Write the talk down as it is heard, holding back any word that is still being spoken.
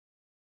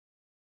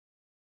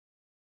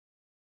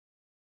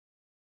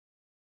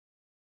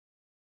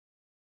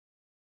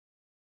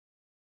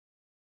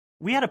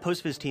We had a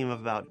post-viz team of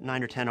about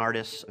 9 or 10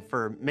 artists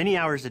for many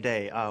hours a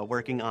day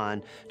working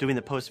on doing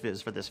the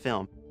post-viz for this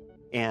film.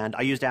 And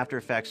I used After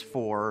Effects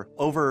for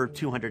over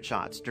 200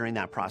 shots during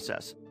that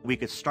process. We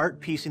could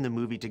start piecing the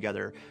movie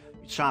together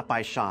shot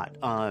by shot,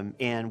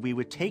 and we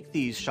would take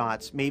these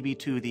shots maybe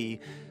to the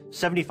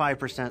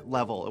 75%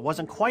 level. It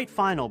wasn't quite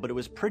final, but it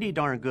was pretty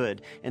darn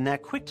good. And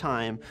that quick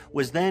time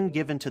was then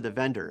given to the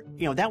vendor.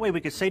 You know, that way we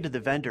could say to the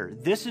vendor,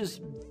 this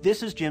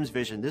is Jim's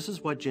vision. This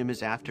is what Jim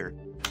is after.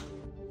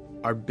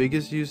 Our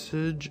biggest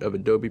usage of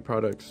Adobe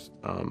products,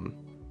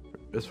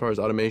 as far as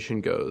automation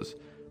goes,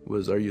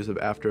 was our use of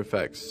After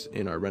Effects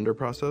in our render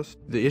process.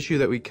 The issue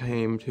that we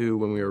came to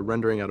when we were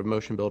rendering out of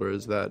Motion Builder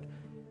is that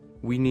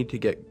we need to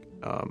get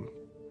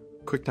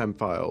QuickTime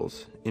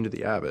files into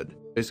the Avid.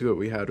 Basically what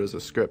we had was a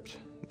script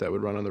that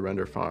would run on the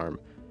render farm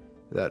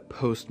that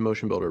post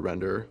Motion Builder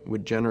render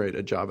would generate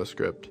a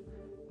JavaScript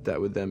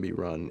that would then be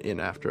run in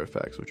After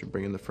Effects, which would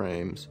bring in the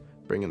frames,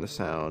 bring in the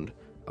sound,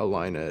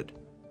 align it,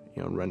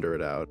 render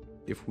it out.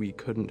 If we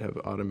couldn't have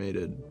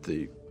automated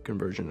the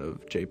conversion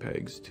of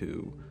JPEGs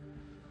to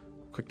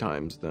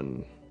QuickTimes,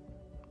 then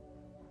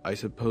I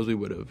suppose we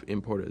would have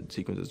imported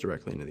sequences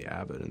directly into the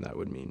Avid, and that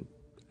would mean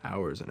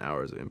hours and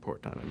hours of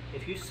import time.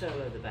 If you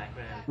solo the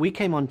background. We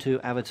came onto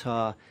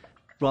Avatar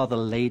rather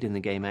late in the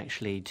game,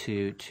 actually,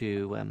 to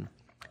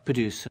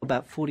produce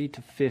about 40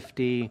 to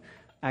 50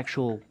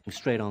 actual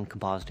straight-on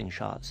compositing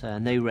shots,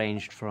 and they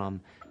ranged from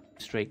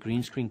straight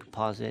green screen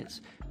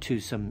composites to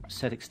some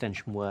set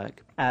extension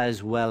work,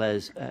 as well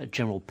as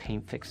general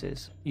paint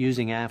fixes.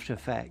 Using After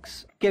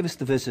Effects gave us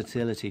the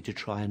versatility to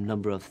try a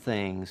number of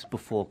things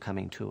before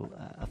coming to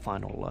a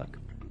final look.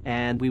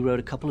 And we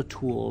wrote a couple of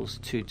tools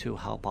to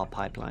help our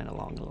pipeline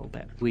along a little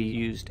bit. We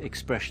used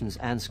expressions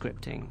and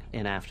scripting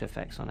in After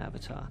Effects on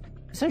Avatar.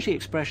 Essentially,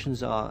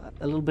 expressions are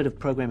a little bit of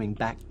programming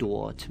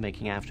backdoor to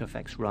making After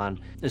Effects run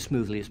as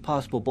smoothly as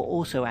possible, but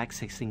also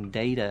accessing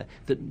data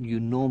that you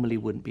normally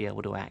wouldn't be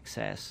able to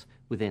access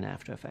within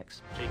After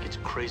Effects. Jake, it's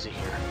crazy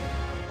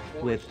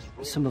here. With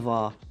some of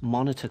our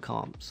monitor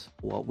comps,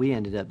 what we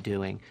ended up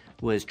doing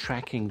was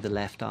tracking the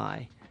left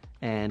eye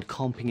and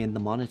comping in the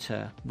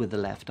monitor with the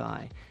left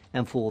eye.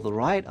 And for the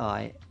right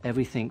eye,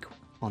 everything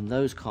on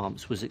those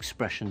comps was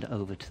expressioned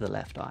over to the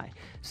left eye,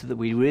 so that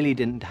we really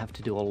didn't have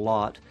to do a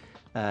lot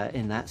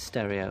in that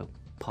stereo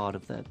part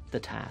of the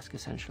task,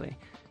 essentially.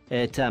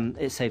 It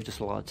saved us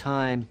a lot of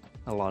time,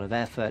 a lot of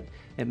effort.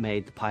 It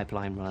made the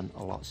pipeline run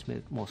a lot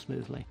more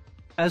smoothly.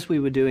 As we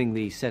were doing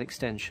the set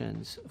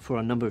extensions for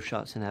a number of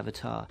shots in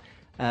Avatar,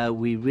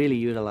 we really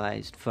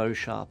utilized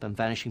Photoshop and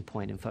Vanishing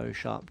Point in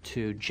Photoshop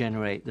to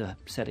generate the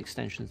set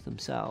extensions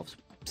themselves.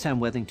 Sam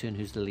Worthington,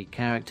 who's the lead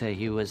character,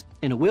 he was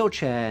in a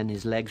wheelchair and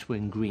his legs were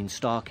in green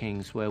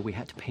stockings, where we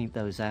had to paint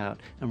those out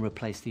and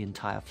replace the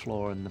entire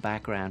floor in the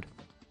background.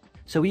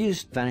 So we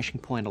used Vanishing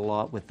Point a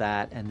lot with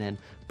that, and then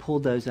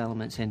pulled those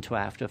elements into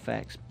After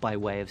Effects by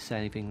way of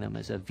saving them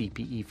as a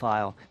VPE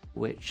file,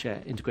 which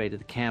integrated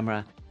the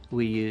camera.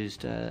 We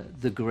used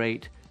the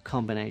great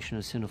combination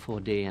of Cine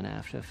 4D and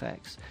After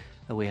Effects.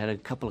 We had a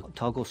couple of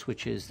toggle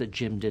switches that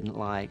Jim didn't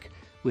like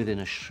within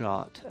a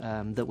shot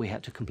that we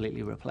had to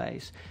completely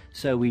replace.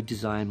 So we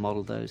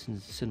modeled those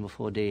in Cinema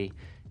 4D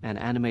and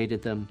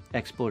animated them,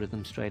 exported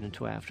them straight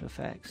into After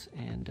Effects,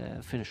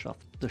 and finished off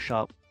the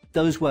shot.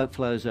 Those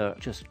workflows are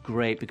just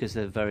great because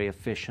they're very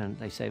efficient.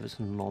 They save us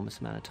an enormous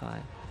amount of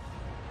time.